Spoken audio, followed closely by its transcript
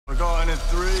going in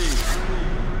 3,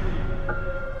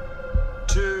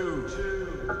 2,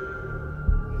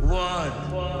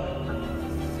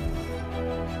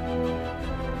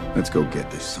 1. Let's go get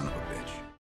this son of a bitch.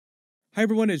 Hi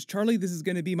everyone, it's Charlie. This is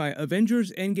going to be my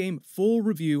Avengers Endgame full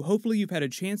review. Hopefully you've had a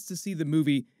chance to see the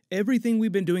movie. Everything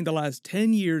we've been doing the last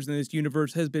 10 years in this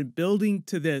universe has been building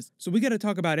to this. So we got to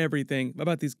talk about everything,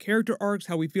 about these character arcs,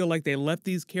 how we feel like they left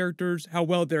these characters, how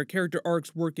well their character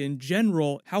arcs work in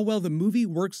general, how well the movie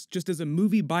works just as a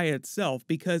movie by itself,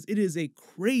 because it is a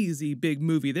crazy big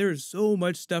movie. There is so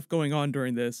much stuff going on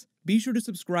during this. Be sure to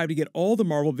subscribe to get all the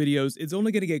Marvel videos. It's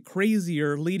only going to get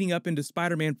crazier leading up into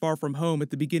Spider-Man Far From Home at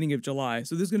the beginning of July.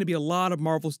 So there's going to be a lot of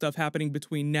Marvel stuff happening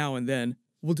between now and then.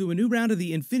 We'll do a new round of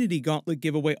the Infinity Gauntlet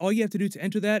giveaway. All you have to do to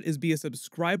enter that is be a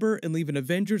subscriber and leave an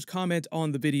Avengers comment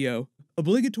on the video.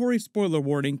 Obligatory spoiler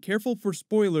warning, careful for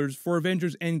spoilers for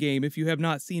Avengers Endgame if you have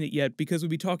not seen it yet, because we'll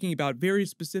be talking about very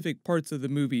specific parts of the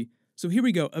movie. So here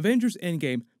we go, Avengers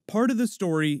Endgame. Part of the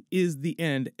story is the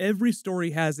end. Every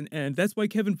story has an end. That's why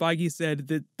Kevin Feige said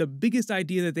that the biggest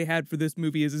idea that they had for this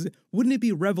movie is wouldn't it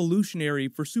be revolutionary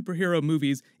for superhero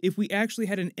movies if we actually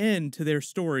had an end to their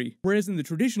story? Whereas in the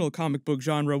traditional comic book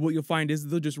genre, what you'll find is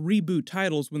they'll just reboot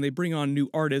titles when they bring on new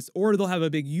artists, or they'll have a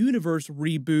big universe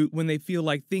reboot when they feel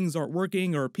like things aren't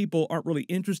working or people aren't really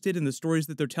interested in the stories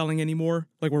that they're telling anymore.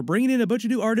 Like, we're bringing in a bunch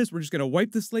of new artists, we're just going to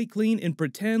wipe the slate clean and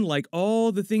pretend like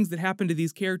all the things that happened to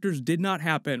these characters did not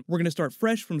happen. We're going to start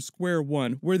fresh from square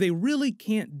one, where they really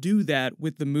can't do that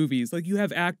with the movies. Like, you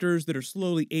have actors that are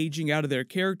slowly aging out of their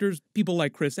characters, people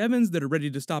like Chris Evans that are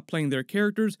ready to stop playing their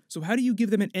characters. So how do you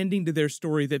give them an ending to their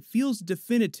story that feels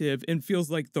definitive and feels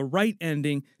like the right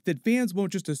ending, that fans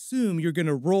won't just assume you're going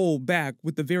to roll back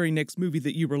with the very next movie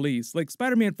that you release? Like,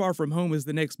 Spider-Man Far From Home is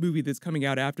the next movie that's coming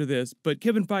out after this, but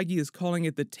Kevin Feige is calling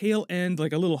it the tail end,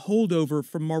 like a little holdover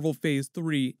from Marvel Phase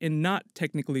 3 and not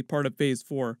technically part of Phase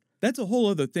 4. That's a whole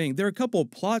other thing. There are a couple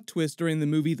plot twists during the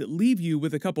movie that leave you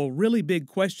with a couple really big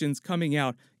questions coming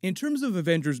out. In terms of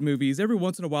Avengers movies, every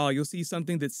once in a while you'll see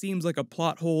something that seems like a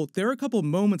plot hole. There are a couple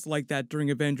moments like that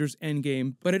during Avengers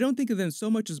Endgame, but I don't think of them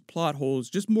so much as plot holes,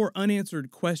 just more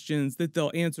unanswered questions that they'll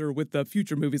answer with the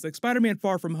future movies. Like Spider-Man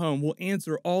Far From Home will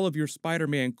answer all of your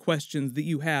Spider-Man questions that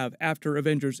you have after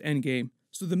Avengers Endgame.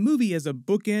 So the movie is a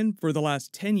bookend for the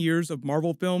last 10 years of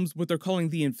Marvel films, what they're calling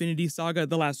the Infinity Saga,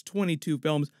 the last 22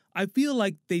 films. I feel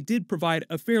like they did provide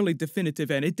a fairly definitive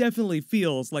end. It definitely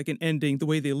feels like an ending the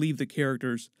way they leave the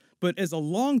characters. But as a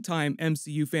longtime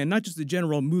MCU fan, not just a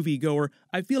general moviegoer,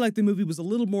 I feel like the movie was a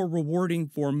little more rewarding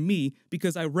for me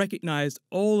because I recognized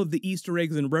all of the Easter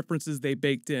eggs and references they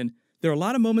baked in. There are a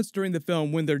lot of moments during the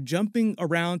film when they're jumping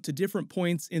around to different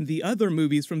points in the other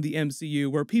movies from the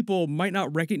MCU where people might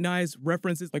not recognize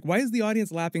references. Like, why is the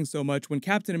audience laughing so much when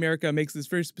Captain America makes this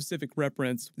very specific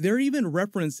reference? There are even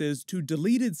references to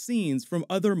deleted scenes from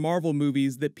other Marvel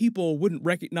movies that people wouldn't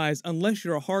recognize unless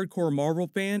you're a hardcore Marvel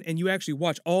fan and you actually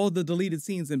watch all the deleted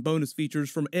scenes and bonus features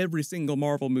from every single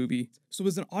Marvel movie. So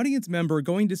as an audience member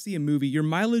going to see a movie, your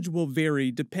mileage will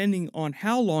vary depending on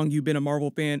how long you've been a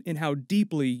Marvel fan and how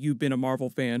deeply you've been a Marvel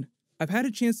fan. I've had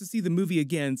a chance to see the movie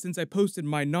again since I posted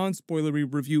my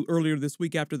non-spoilery review earlier this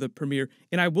week after the premiere,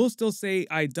 and I will still say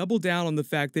I double down on the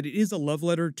fact that it is a love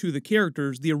letter to the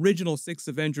characters, the original 6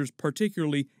 Avengers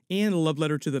particularly, and a love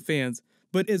letter to the fans.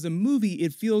 But as a movie,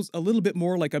 it feels a little bit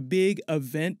more like a big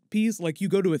event piece, like you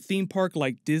go to a theme park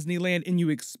like Disneyland and you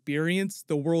experience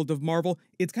the world of Marvel.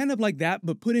 It's kind of like that,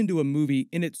 but put into a movie,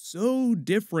 and it's so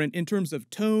different in terms of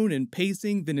tone and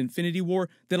pacing than Infinity War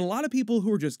that a lot of people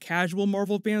who are just casual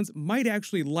Marvel fans might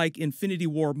actually like Infinity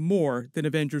War more than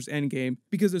Avengers Endgame,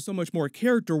 because there's so much more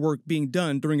character work being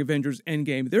done during Avengers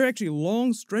Endgame. There are actually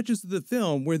long stretches of the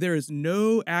film where there is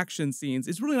no action scenes.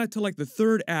 It's really not till like the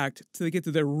third act till they get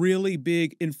to their really big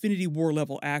Infinity War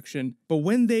level action, but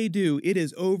when they do, it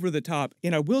is over the top.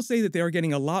 And I will say that they are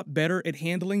getting a lot better at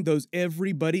handling those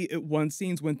everybody at once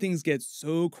scenes when things get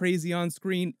so crazy on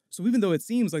screen. So even though it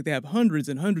seems like they have hundreds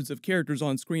and hundreds of characters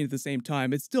on screen at the same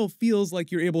time, it still feels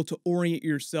like you're able to orient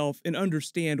yourself and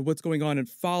understand what's going on and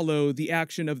follow the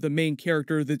action of the main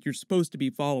character that you're supposed to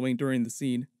be following during the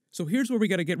scene. So here's where we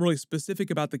got to get really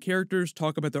specific about the characters,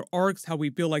 talk about their arcs, how we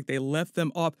feel like they left them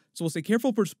off. So we'll say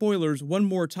careful for spoilers one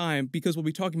more time because we'll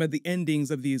be talking about the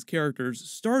endings of these characters,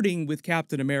 starting with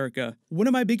Captain America. One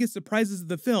of my biggest surprises of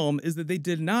the film is that they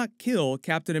did not kill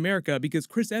Captain America because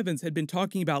Chris Evans had been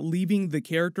talking about leaving the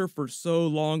character for so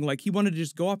long. Like, he wanted to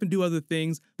just go off and do other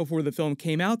things. Before the film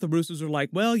came out, the Russos were like,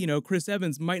 well, you know, Chris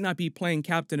Evans might not be playing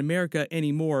Captain America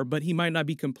anymore, but he might not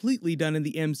be completely done in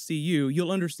the MCU.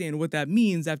 You'll understand what that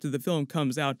means after the film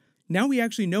comes out. Now we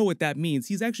actually know what that means.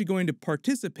 He's actually going to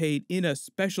participate in a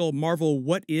special Marvel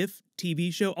What If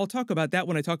TV show. I'll talk about that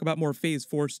when I talk about more Phase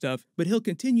 4 stuff, but he'll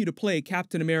continue to play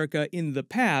Captain America in the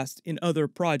past in other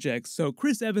projects. So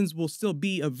Chris Evans will still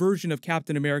be a version of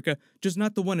Captain America, just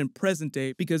not the one in present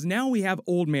day, because now we have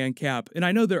Old Man Cap. And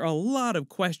I know there are a lot of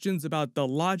questions about the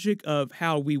logic of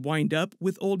how we wind up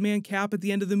with Old Man Cap at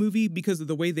the end of the movie because of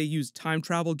the way they use time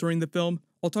travel during the film.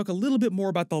 I'll talk a little bit more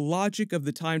about the logic of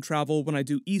the time travel when I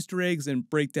do Easter eggs and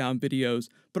breakdown videos,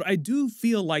 but I do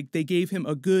feel like they gave him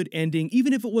a good ending.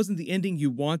 Even if it wasn't the ending you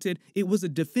wanted, it was a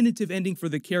definitive ending for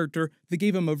the character that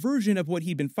gave him a version of what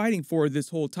he'd been fighting for this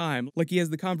whole time. Like he has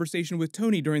the conversation with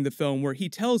Tony during the film where he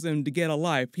tells him to get a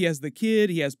life. He has the kid,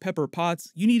 he has Pepper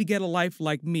Potts, you need to get a life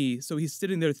like me. So he's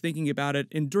sitting there thinking about it,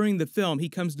 and during the film he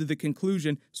comes to the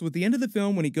conclusion. So at the end of the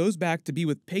film, when he goes back to be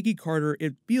with Peggy Carter,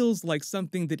 it feels like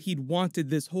something that he'd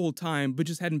wanted this whole time but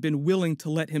just hadn't been willing to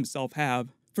let himself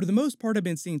have. For the most part, I've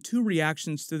been seeing two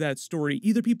reactions to that story.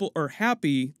 Either people are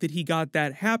happy that he got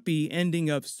that happy ending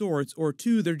of sorts, or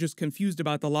two, they're just confused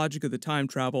about the logic of the time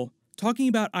travel. Talking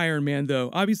about Iron Man though,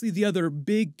 obviously the other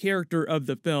big character of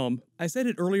the film. I said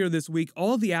it earlier this week,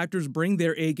 all the actors bring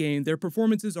their A game, their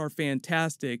performances are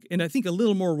fantastic, and I think a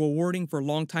little more rewarding for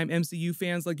longtime MCU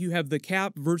fans. Like you have the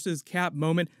Cap versus Cap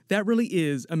moment, that really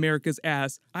is America's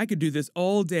ass. I could do this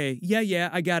all day. Yeah,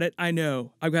 I got it, I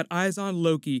know. I've got eyes on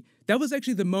Loki. That was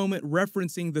actually the moment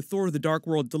referencing the Thor: The Dark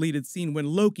World deleted scene when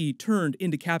Loki turned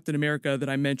into Captain America that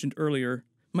I mentioned earlier.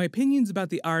 My opinions about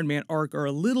the Iron Man arc are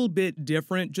a little bit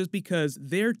different just because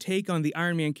their take on the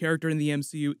Iron Man character in the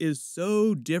MCU is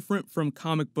so different from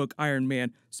comic book Iron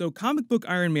Man. So comic book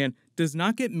Iron Man does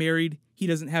not get married, he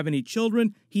doesn't have any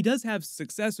children, he does have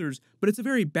successors, but it's a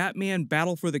very Batman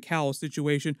battle for the cowl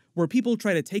situation where people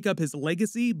try to take up his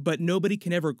legacy, but nobody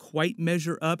can ever quite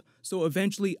measure up, so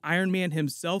eventually Iron Man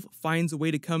himself finds a way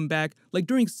to come back, like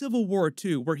during Civil War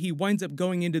II, where he winds up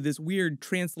going into this weird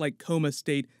trance-like coma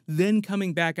state, then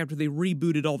coming back after they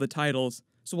rebooted all the titles.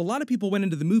 So a lot of people went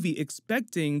into the movie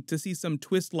expecting to see some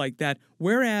twist like that,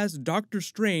 whereas Doctor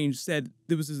Strange said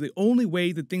this is the only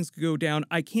way that things could go down.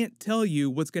 I can't tell you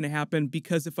what's going to happen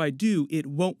because if I do, it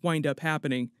won't wind up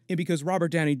happening. And because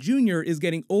Robert Downey Jr. is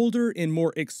getting older and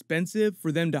more expensive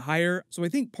for them to hire, so I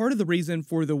think part of the reason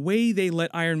for the way they let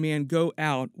Iron Man go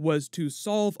out was to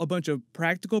solve a bunch of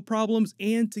practical problems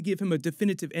and to give him a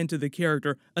definitive end to the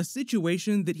character, a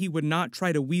situation that he would not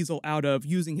try to weasel out of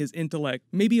using his intellect.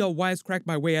 Maybe I'll wisecrack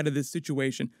my way out of this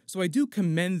situation. So I do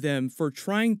commend them for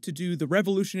trying to do the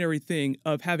revolutionary thing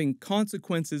of having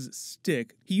consequences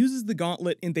stick. He uses the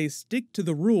gauntlet and they stick to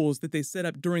the rules that they set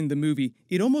up during the movie.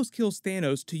 It almost kills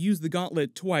Thanos to use the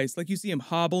gauntlet twice, like you see him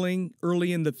hobbling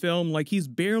early in the film, like he's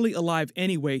barely alive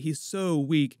anyway, he's so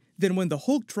weak. Then when the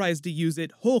Hulk tries to use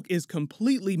it, Hulk is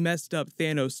completely messed up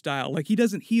Thanos style, like he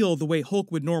doesn't heal the way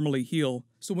Hulk would normally heal.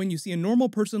 So when you see a normal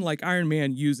person like Iron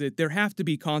Man use it, there have to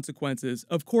be consequences.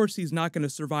 Of course, he's not going to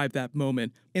survive that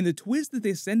moment. And the twist that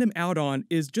they send him out on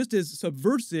is just as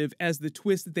subversive as the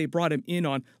twist that they brought him in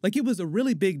on. Like it was a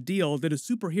really big deal that a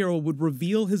superhero would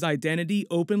reveal his identity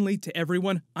openly to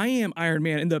everyone. I am Iron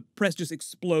Man, and the press just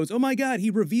explodes. Oh my God,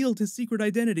 he revealed his secret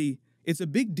identity. It's a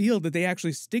big deal that they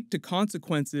actually stick to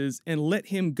consequences and let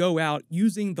him go out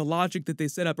using the logic that they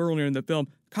set up earlier in the film.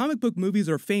 Comic book movies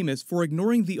are famous for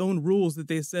ignoring the own rules that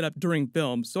they set up during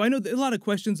film, so I know there are a lot of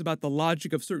questions about the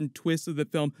logic of certain twists of the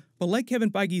film, but like Kevin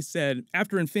Feige said,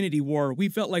 after Infinity War, we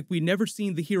felt like we'd never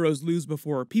seen the heroes lose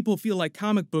before. People feel like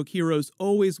comic book heroes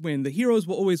always win. The heroes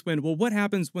will always win. Well, what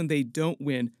happens when they don't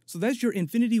win? So that's your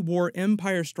Infinity War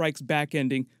Empire Strikes Back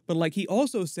ending, but like he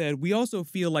also said, we also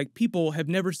feel like people have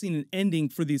never seen an ending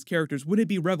for these characters. Wouldn't it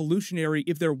be revolutionary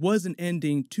if there was an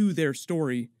ending to their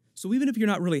story? So even if you're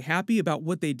not really happy about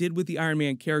what they did with the Iron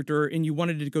Man character and you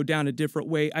wanted it to go down a different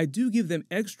way, I do give them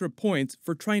extra points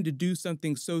for trying to do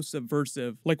something so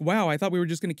subversive. Like, wow, I thought we were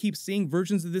just going to keep seeing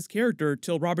versions of this character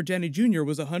till Robert Downey Jr.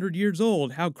 was 100 years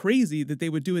old. How crazy that they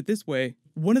would do it this way.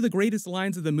 One of the greatest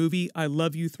lines of the movie, I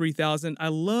love you 3000, I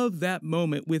love that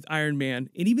moment with Iron Man.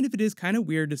 And even if it is kind of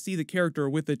weird to see the character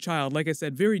with a child, like I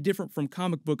said, very different from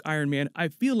comic book Iron Man, I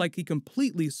feel like he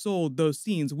completely sold those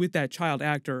scenes with that child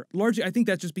actor. Largely, I think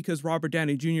that's just because Robert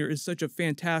Downey Jr. is such a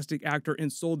fantastic actor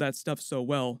and sold that stuff so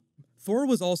well. Thor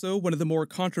was also one of the more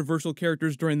controversial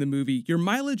characters during the movie. Your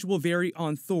mileage will vary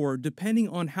on Thor depending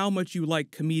on how much you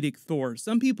like comedic Thor.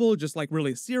 Some people just like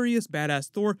really serious, badass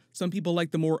Thor. Some people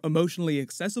like the more emotionally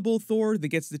accessible Thor that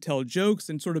gets to tell jokes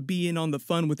and sort of be in on the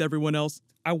fun with everyone else.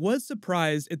 I was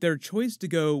surprised at their choice to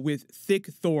go with thick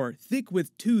Thor, thick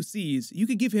with 2 C's. You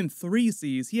could give him 3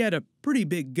 C's. He had a pretty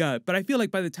big gut, but I feel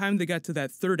like by the time they got to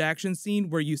that third action scene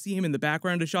where you see him in the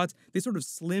background of shots, they sort of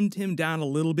slimmed him down a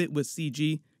little bit with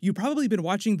CG. You've probably been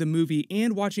watching the movie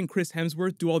and watching Chris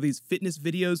Hemsworth do all these fitness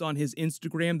videos on his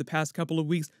Instagram the past couple of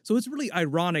weeks, so it's really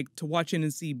ironic to watch in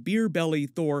and see beer belly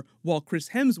Thor while Chris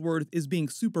Hemsworth is being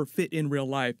super fit in real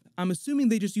life. I'm assuming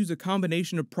they just use a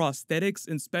combination of prosthetics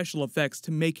and special effects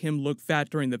to make him look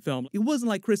fat during the film. It wasn't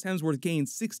like Chris Hemsworth gained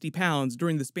 60 pounds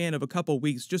during the span of a couple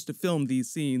weeks just to film these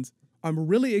scenes. I'm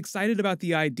really excited about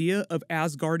the idea of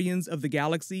Asgardians of the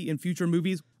Galaxy in future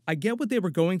movies. I get what they were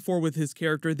going for with his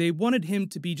character. They wanted him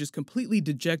to be just completely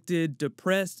dejected,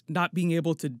 depressed, not being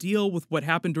able to deal with what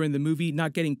happened during the movie,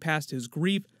 not getting past his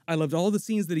grief. I loved all the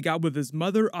scenes that he got with his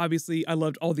mother. Obviously, I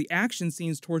loved all the action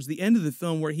scenes towards the end of the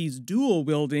film where he's dual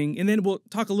wielding, and then we'll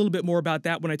talk a little bit more about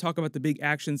that when I talk about the big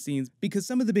action scenes, because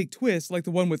some of the big twists, like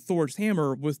the one with Thor's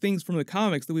hammer, was things from the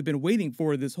comics that we've been waiting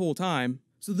for this whole time.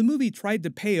 So the movie tried to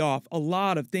pay off a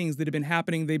lot of things that have been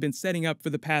happening, they've been setting up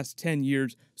for the past 10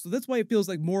 years. So that's why it feels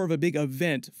like more of a big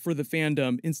event for the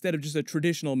fandom instead of just a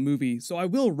traditional movie. So I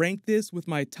will rank this with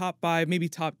my top 5, maybe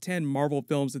top 10 Marvel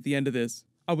films at the end of this.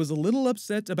 I was a little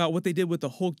upset about what they did with the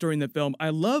Hulk during the film. I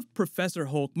love Professor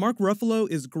Hulk. Mark Ruffalo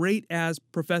is great as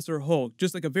Professor Hulk,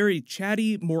 just like a very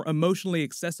chatty, more emotionally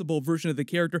accessible version of the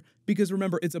character, because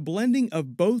remember, it's a blending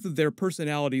of both of their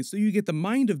personalities, so you get the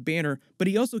mind of Banner, but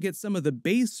he also gets some of the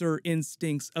baser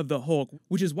instincts of the Hulk,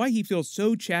 which is why he feels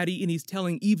so chatty and he's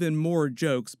telling even more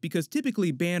jokes, because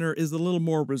typically Banner is a little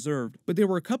more reserved. But there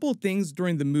were a couple of things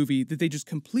during the movie that they just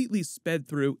completely sped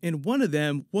through, and one of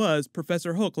them was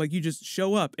Professor Hulk. Like, you just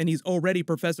show up and he's already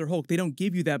Professor Hulk. They don't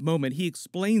give you that moment. He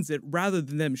explains it rather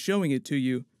than them showing it to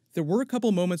you. There were a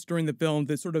couple moments during the film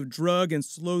that sort of drug and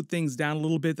slowed things down a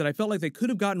little bit that I felt like they could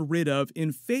have gotten rid of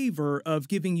in favor of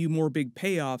giving you more big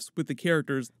payoffs with the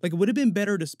characters. Like, it would have been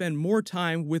better to spend more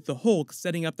time with the Hulk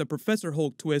setting up the Professor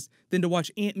Hulk twist than to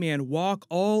watch Ant-Man walk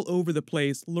all over the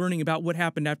place learning about what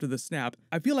happened after the snap.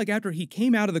 I feel like after he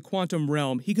came out of the quantum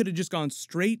realm, he could have just gone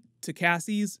straight to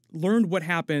Cassie's, learned what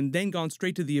happened, then gone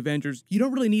straight to the Avengers. You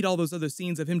don't really need all those other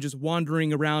scenes of him just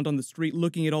wandering around on the street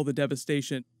looking at all the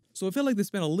devastation. So I felt like they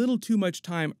spent a little too much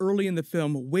time early in the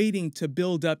film waiting to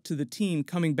build up to the team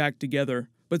coming back together.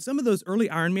 But some of those early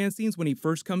Iron Man scenes when he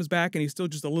first comes back and he's still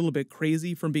just a little bit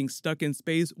crazy from being stuck in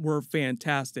space were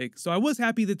fantastic. So I was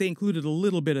happy that they included a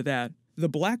little bit of that. The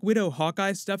Black Widow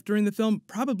Hawkeye stuff during the film,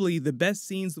 probably the best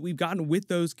scenes that we've gotten with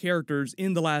those characters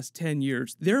in the last 10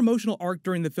 years. Their emotional arc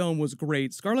during the film was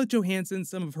great. Scarlett Johansson,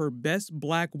 some of her best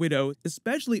Black Widow,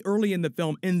 especially early in the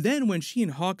film, and then when she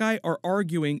and Hawkeye are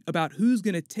arguing about who's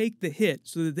gonna take the hit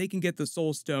so that they can get the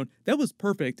Soul Stone, that was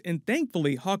perfect, and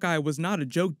thankfully Hawkeye was not a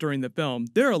joke during the film.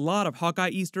 There are a lot of Hawkeye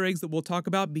Easter eggs that we'll talk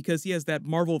about because he has that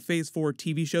Marvel Phase 4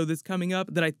 TV show that's coming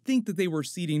up that I think that they were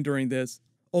seeding during this.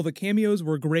 All the cameos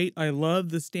were great. I love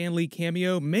the Stan Lee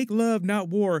cameo. Make love, not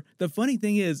war. The funny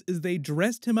thing is they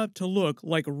dressed him up to look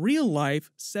like real-life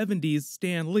 70s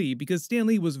Stan Lee, because Stan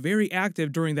Lee was very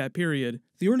active during that period.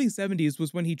 The early 70s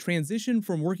was when he transitioned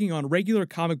from working on regular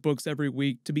comic books every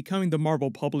week to becoming the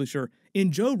Marvel publisher.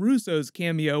 And Joe Russo's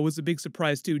cameo was a big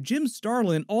surprise too. Jim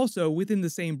Starlin also within the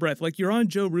same breath. Like, you're on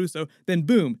Joe Russo, then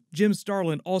boom, Jim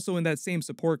Starlin also in that same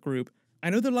support group. I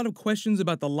know there are a lot of questions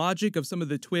about the logic of some of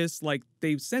the twists, like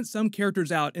they've sent some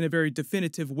characters out in a very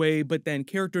definitive way, but then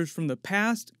characters from the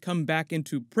past come back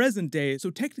into present day,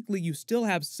 so technically you still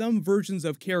have some versions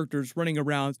of characters running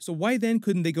around, so why then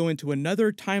couldn't they go into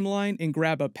another timeline and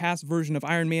grab a past version of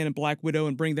Iron Man and Black Widow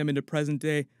and bring them into present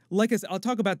day? Like I said, I'll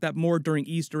talk about that more during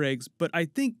Easter eggs, but I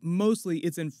think mostly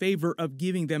it's in favor of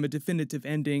giving them a definitive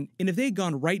ending, and if they had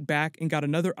gone right back and got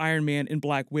another Iron Man and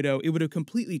Black Widow, it would have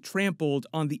completely trampled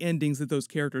on the endings that those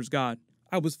characters got.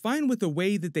 I was fine with the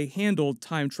way that they handled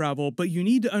time travel, but you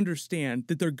need to understand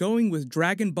that they're going with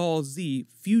Dragon Ball Z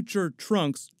Future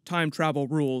Trunks time travel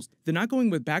rules. They're not going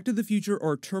with Back to the Future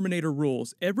or Terminator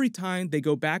rules. Every time they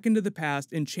go back into the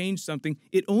past and change something,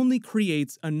 it only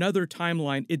creates another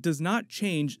timeline. It does not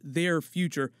change their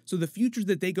future. So the future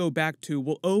that they go back to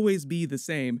will always be the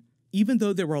same. Even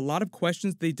though there were a lot of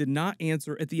questions they did not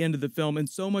answer at the end of the film and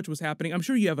so much was happening, I'm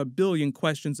sure you have a billion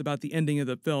questions about the ending of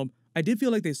the film. I did feel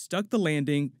like they stuck the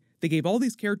landing. They gave all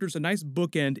these characters a nice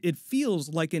bookend. It feels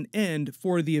like an end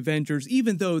for the Avengers,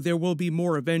 even though there will be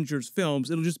more Avengers films.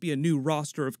 It'll just be a new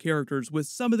roster of characters, with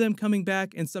some of them coming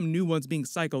back and some new ones being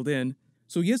cycled in.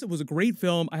 So yes, it was a great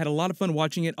film. I had a lot of fun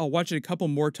watching it. I'll watch it a couple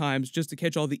more times just to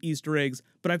catch all the Easter eggs,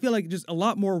 but I feel like just a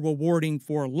lot more rewarding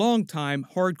for long-time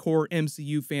hardcore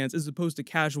MCU fans as opposed to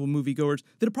casual moviegoers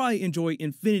that'll probably enjoy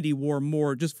Infinity War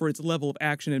more just for its level of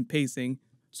action and pacing.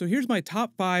 So here's my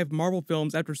top 5 Marvel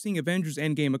films after seeing Avengers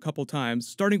Endgame a couple times,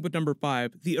 starting with number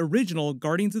 5. The original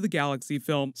Guardians of the Galaxy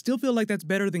film. Still feel like that's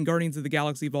better than Guardians of the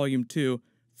Galaxy Volume 2.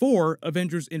 4.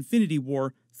 Avengers Infinity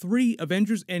War. 3.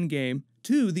 Avengers Endgame.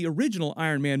 2. The original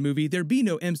Iron Man movie. There'd be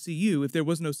no MCU if there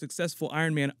was no successful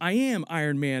Iron Man. I am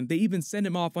Iron Man. They even send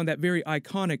him off on that very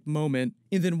iconic moment.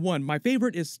 And then 1. My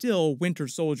favorite is still Winter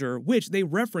Soldier, which they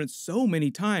reference so many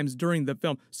times during the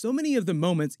film. So many of the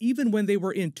moments, even when they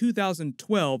were in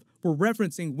 2012, were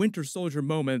referencing Winter Soldier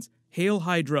moments. Hail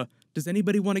Hydra. Does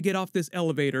anybody want to get off this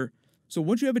elevator? So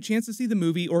once you have a chance to see the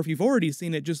movie, or if you've already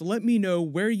seen it, just let me know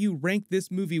where you rank this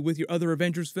movie with your other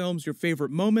Avengers films, your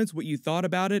favorite moments, what you thought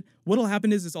about it. What'll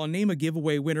happen is I'll name a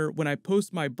giveaway winner when I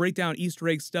post my breakdown Easter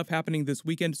egg stuff happening this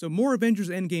weekend, so more Avengers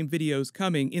Endgame videos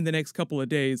coming in the next couple of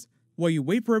days. While you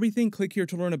wait for everything, click here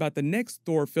to learn about the next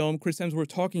Thor film, Chris Hemsworth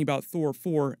talking about Thor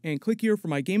 4, and click here for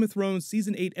my Game of Thrones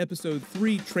Season 8 Episode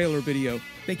 3 trailer video.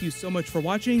 Thank you so much for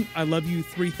watching. I love you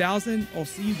 3000. I'll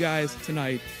see you guys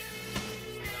tonight.